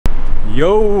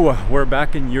Yo, we're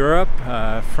back in Europe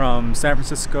from San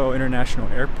Francisco International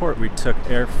Airport. We took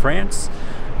Air France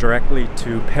directly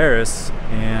to Paris,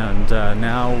 and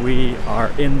now we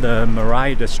are in the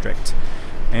Marais district.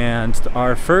 And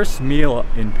our first meal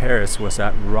in Paris was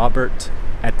at Robert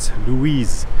at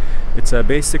Louise. It's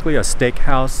basically a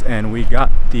steakhouse, and we got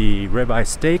the ribeye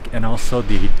steak and also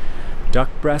the duck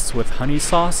breast with honey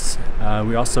sauce.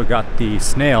 We also got the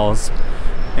snails.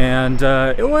 And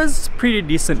it was a pretty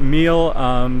decent meal.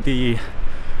 The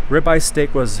ribeye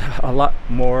steak was a lot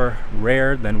more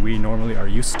rare than we normally are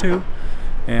used to,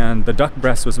 and the duck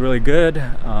breast was really good,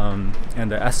 and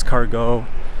the escargot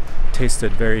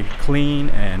tasted very clean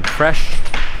and fresh.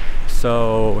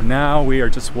 So now we are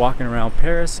just walking around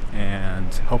Paris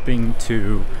and hoping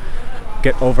to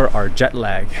get over our jet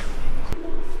lag.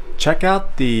 Check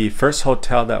out the first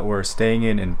hotel that we're staying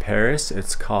in Paris.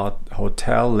 It's called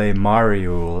Hotel Les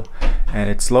Marioules, and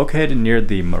it's located near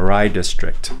the Marais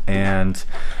district. And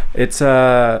it's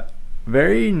a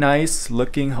very nice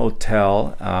looking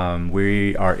hotel.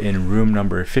 We are in room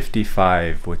number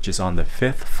 55, which is on the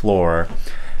 5th floor.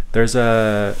 There's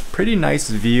a pretty nice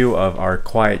view of our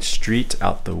quiet street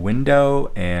out the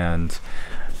window, and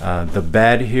the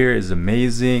bed here is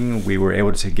amazing. We were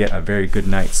able to get a very good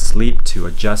night's sleep to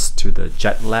adjust to the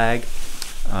jet lag.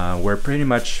 We're pretty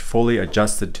much fully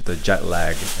adjusted to the jet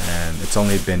lag, and it's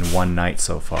only been one night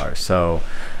so far. So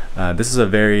this is a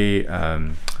very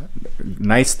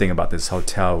nice thing about this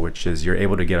hotel, which is you're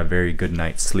able to get a very good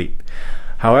night's sleep.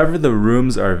 However, the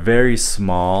rooms are very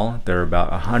small. They're about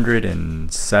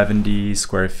 170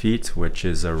 square feet, which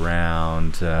is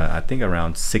around, I think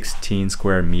around 16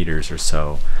 square meters or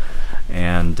so.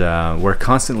 And we're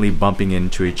constantly bumping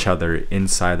into each other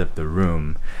inside of the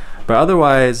room. But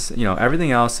otherwise, you know,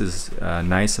 everything else is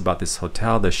nice about this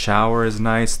hotel. The shower is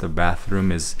nice. The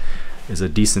bathroom is a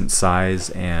decent size.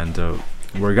 And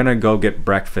we're gonna go get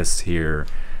breakfast here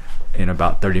in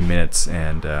about 30 minutes,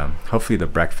 and hopefully the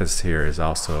breakfast here is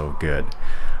also good.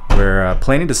 We're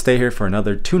planning to stay here for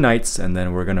another 2 nights, and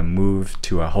then we're gonna move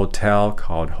to a hotel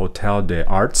called Hotel des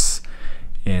Arts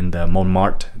in the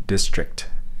Montmartre district.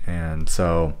 And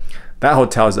so that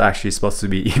hotel is actually supposed to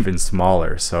be even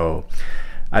smaller. So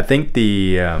I think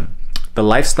the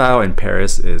lifestyle in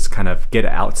Paris is kind of get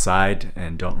outside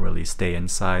and don't really stay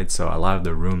inside. So a lot of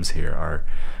the rooms here are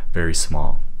very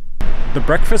small. The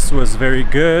breakfast was very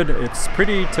good. It's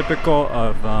pretty typical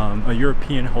of a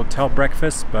European hotel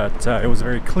breakfast, but it was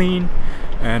very clean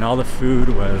and all the food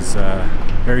was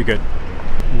very good.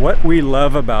 What we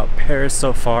love about Paris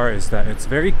so far is that it's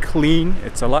very clean.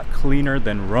 It's a lot cleaner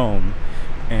than Rome,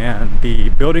 and the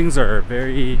buildings are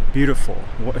very beautiful,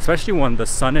 especially when the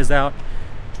sun is out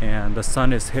and the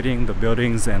sun is hitting the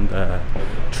buildings and the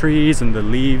trees and the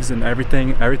leaves and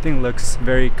everything. Everything looks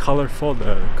very colorful.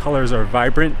 The colors are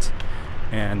vibrant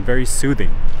and very soothing.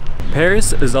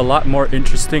 Paris is a lot more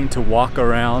interesting to walk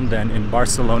around than in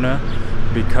Barcelona,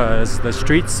 because the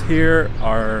streets here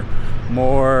are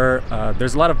more,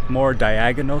 there's a lot of more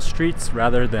diagonal streets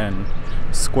rather than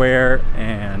square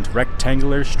and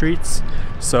rectangular streets.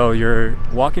 So you're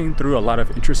walking through a lot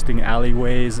of interesting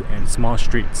alleyways and small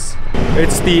streets.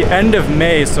 It's the end of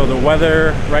May, so the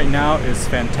weather right now is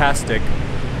fantastic.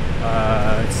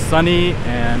 It's sunny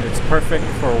and it's perfect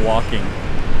for walking.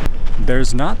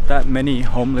 There's not that many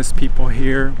homeless people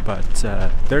here, but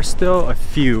there's still a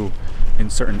few in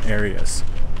certain areas.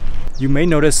 You may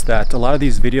notice that a lot of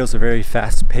these videos are very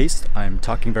fast-paced. I'm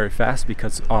talking very fast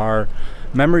because our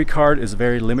memory card is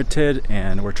very limited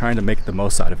and we're trying to make the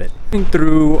most out of it.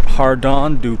 Through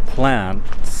Jardin du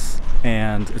Plantes,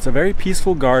 and it's a very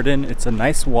peaceful garden. It's a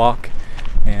nice walk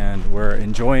and we're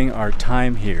enjoying our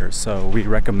time here, so we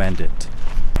recommend it.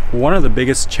 One of the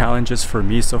biggest challenges for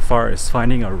me so far is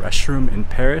finding a restroom in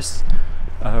Paris.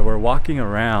 We're walking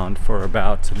around for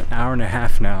about an hour and a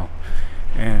half now,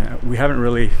 and we haven't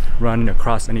really run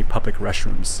across any public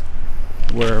restrooms.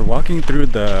 We're walking through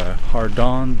the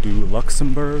Jardin du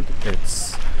Luxembourg.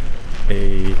 It's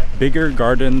a bigger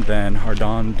garden than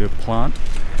Jardin du Plantes.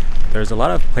 There's a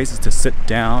lot of places to sit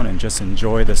down and just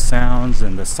enjoy the sounds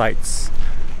and the sights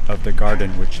of the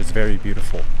garden, which is very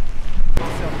beautiful.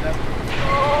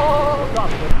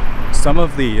 Some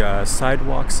of the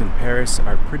sidewalks in Paris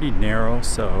are pretty narrow,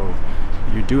 so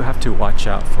you do have to watch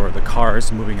out for the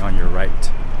cars moving on your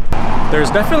right.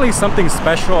 There's definitely something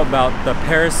special about the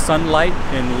Paris sunlight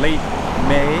in late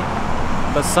May.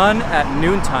 The sun at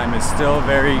noontime is still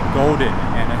very golden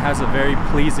and it has a very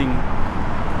pleasing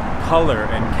color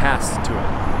and cast to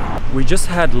it. We just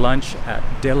had lunch at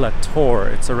De La Tour.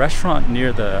 It's a restaurant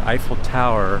near the Eiffel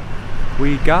Tower.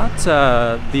 We got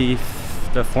the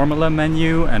the formula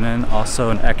menu and then also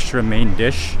an extra main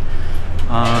dish.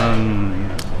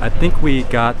 I think we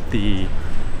got the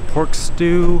pork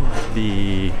stew,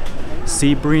 the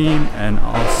sea bream, and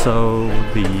also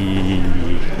the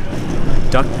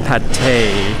duck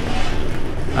pate.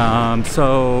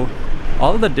 So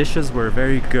all of the dishes were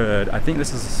very good. I think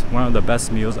this is one of the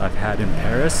best meals I've had in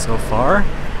Paris so far.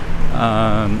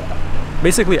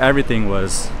 Basically everything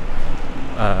was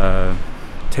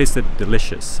tasted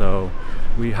delicious, so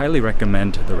we highly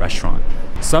recommend the restaurant.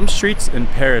 Some streets in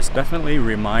Paris definitely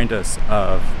remind us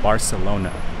of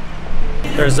Barcelona.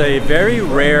 There's a very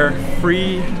rare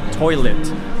free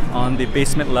toilet on the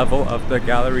basement level of the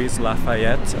Galeries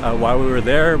Lafayette. While we were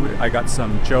there, I got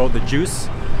some Joe the Juice,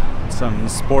 some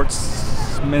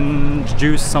sportsman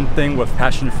juice something with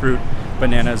passion fruit,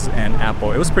 bananas, and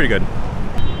apple. It was pretty good.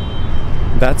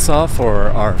 That's all for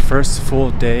our first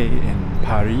full day in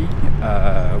Paris.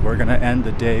 We're gonna end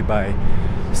the day by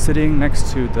sitting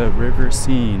next to the river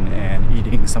Seine and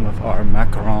eating some of our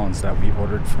macarons that we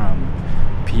ordered from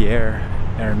Pierre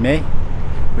Hermé.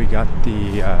 We got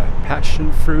the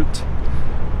passion fruit,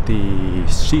 the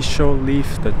shisho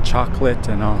leaf, the chocolate,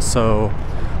 and also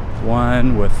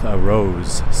one with a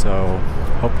rose. So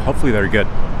hopefully they're good.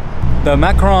 The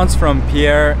macarons from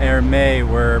Pierre Hermé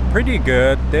were pretty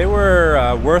good. They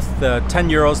were worth the 10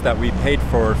 euros that we paid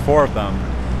for 4 of them.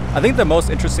 I think the most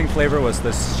interesting flavor was the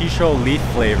shisho leaf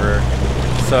flavor.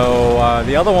 So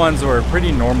the other ones were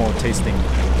pretty normal tasting.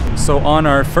 So on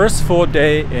our first full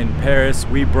day in Paris,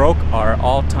 we broke our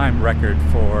all-time record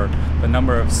for the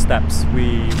number of steps.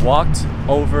 We walked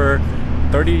over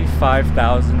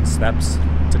 35,000 steps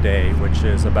today, which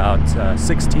is about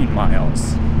 16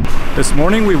 miles. This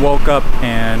morning we woke up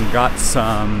and got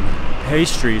some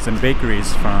pastries and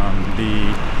bakeries from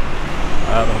the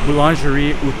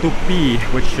Boulangerie Utopie,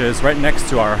 which is right next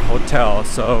to our hotel.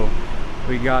 So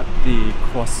we got the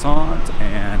croissant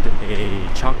and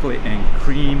a chocolate and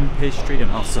cream pastry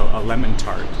and also a lemon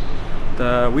tart.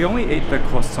 We only ate the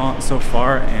croissant so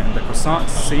far and the croissant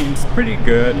seems pretty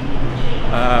good.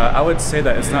 I would say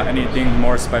that it's not anything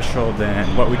more special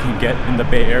than what we can get in the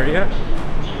Bay Area.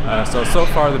 So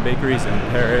far the bakeries in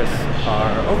Paris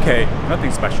are okay,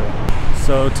 nothing special.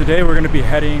 So today we're going to be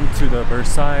heading to the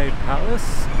Versailles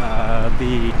Palace.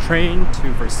 The train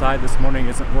to Versailles this morning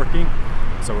isn't working,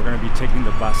 so we're going to be taking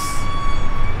the bus.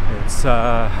 It's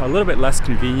a little bit less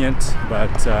convenient, but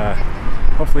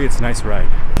hopefully it's a nice ride.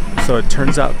 So it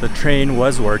turns out the train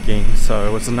was working, so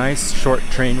it was a nice short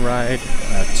train ride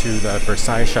to the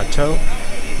Versailles Chateau.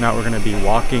 Now we're going to be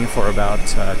walking for about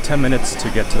 10 minutes to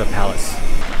get to the palace.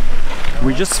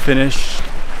 We just finished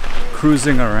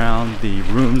cruising around the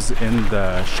rooms in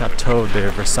the Chateau de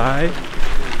Versailles.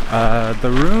 The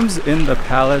rooms in the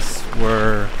palace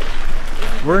were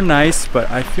nice, but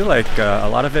I feel like a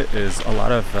lot of it is a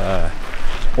lot of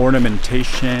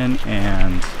ornamentation,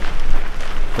 and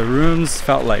the rooms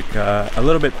felt like a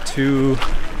little bit too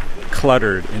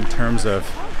cluttered in terms of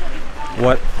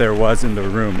what there was in the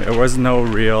room. There was no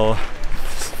real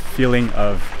feeling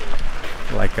of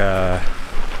like a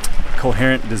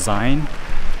coherent design.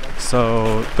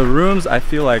 So the rooms I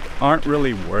feel like aren't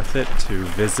really worth it to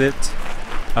visit.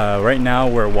 Right now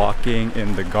we're walking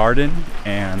in the garden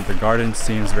and the garden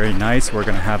seems very nice. We're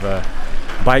gonna have a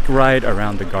bike ride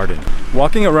around the garden.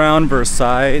 Walking around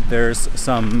Versailles, there's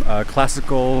some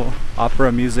classical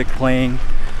opera music playing.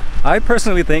 I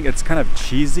personally think it's kind of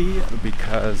cheesy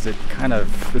because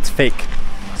it's fake.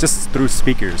 It's just through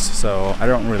speakers, so I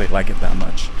don't really like it that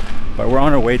much. But we're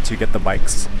on our way to get the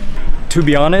bikes. To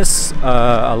be honest,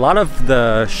 a lot of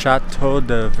the Chateau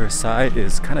de Versailles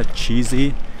is kind of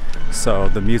cheesy, so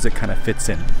the music kind of fits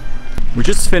in. We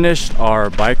just finished our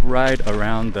bike ride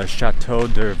around the Chateau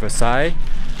de Versailles.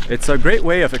 It's a great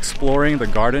way of exploring the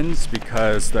gardens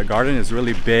because the garden is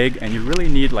really big and you really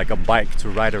need like a bike to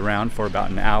ride around for about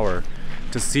an hour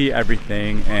to see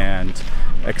everything and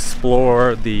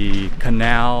explore the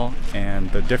canal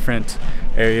and the different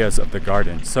areas of the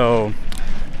garden. So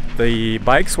the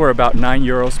bikes were about 9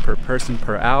 euros per person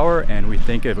per hour, and we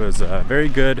think it was a very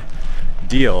good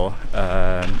deal.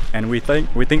 And we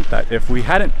think that if we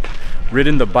hadn't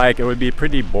ridden the bike, it would be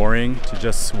pretty boring to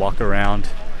just walk around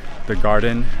the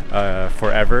garden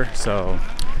forever. So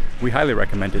we highly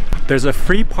recommend it. There's a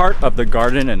free part of the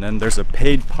garden and then there's a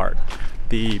paid part.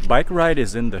 The bike ride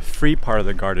is in the free part of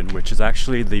the garden, which is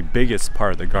actually the biggest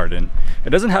part of the garden. It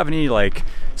doesn't have any like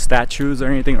statues or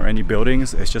anything or any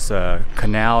buildings. It's just a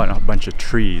canal and a bunch of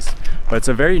trees. But it's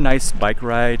a very nice bike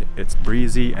ride. It's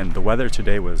breezy and the weather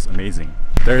today was amazing.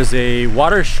 There's a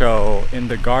water show in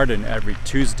the garden every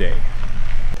Tuesday.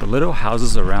 The little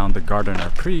houses around the garden are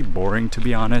pretty boring, to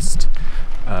be honest.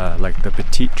 Like the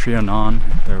Petit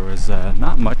Trianon, there was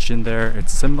not much in there.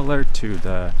 It's similar to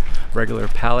the regular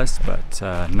palace, but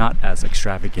not as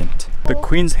extravagant. The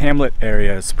Queen's Hamlet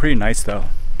area is pretty nice though.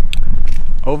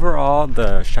 Overall,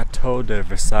 the Chateau de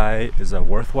Versailles is a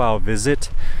worthwhile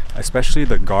visit, especially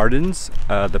the gardens.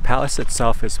 The palace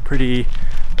itself is pretty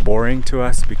boring to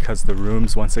us because the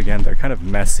rooms, once again, they're kind of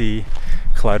messy,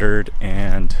 cluttered,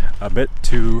 and a bit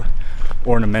too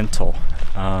ornamental.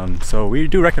 So we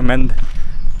do recommend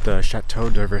the Chateau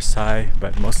de Versailles,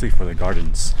 but mostly for the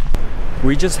gardens.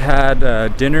 We just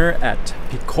had dinner at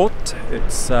Picotte.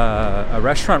 It's a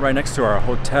restaurant right next to our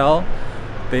hotel.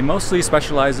 They mostly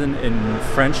specialize in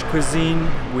French cuisine.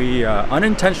 We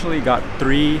unintentionally got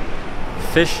 3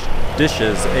 fish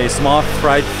dishes: a small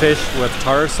fried fish with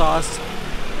tartar sauce,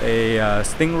 a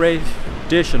stingray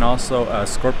dish, and also a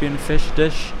scorpion fish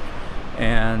dish.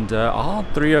 And all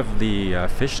 3 of the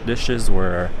fish dishes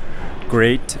were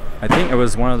great. I think it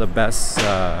was one of the best,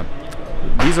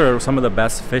 these are some of the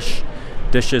best fish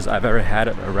dishes I've ever had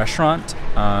at a restaurant.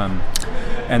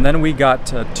 And then we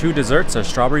got 2 desserts, a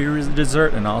strawberry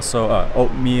dessert and also a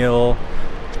oatmeal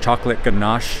chocolate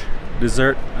ganache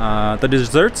dessert. The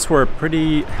desserts were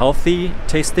pretty healthy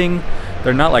tasting.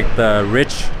 They're not like the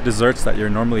rich desserts that you're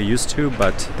normally used to,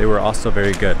 but they were also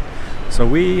very good. So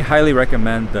we highly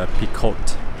recommend the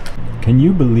Picotte. Can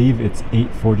you believe it's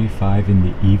 8:45 in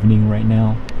the evening right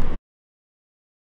now?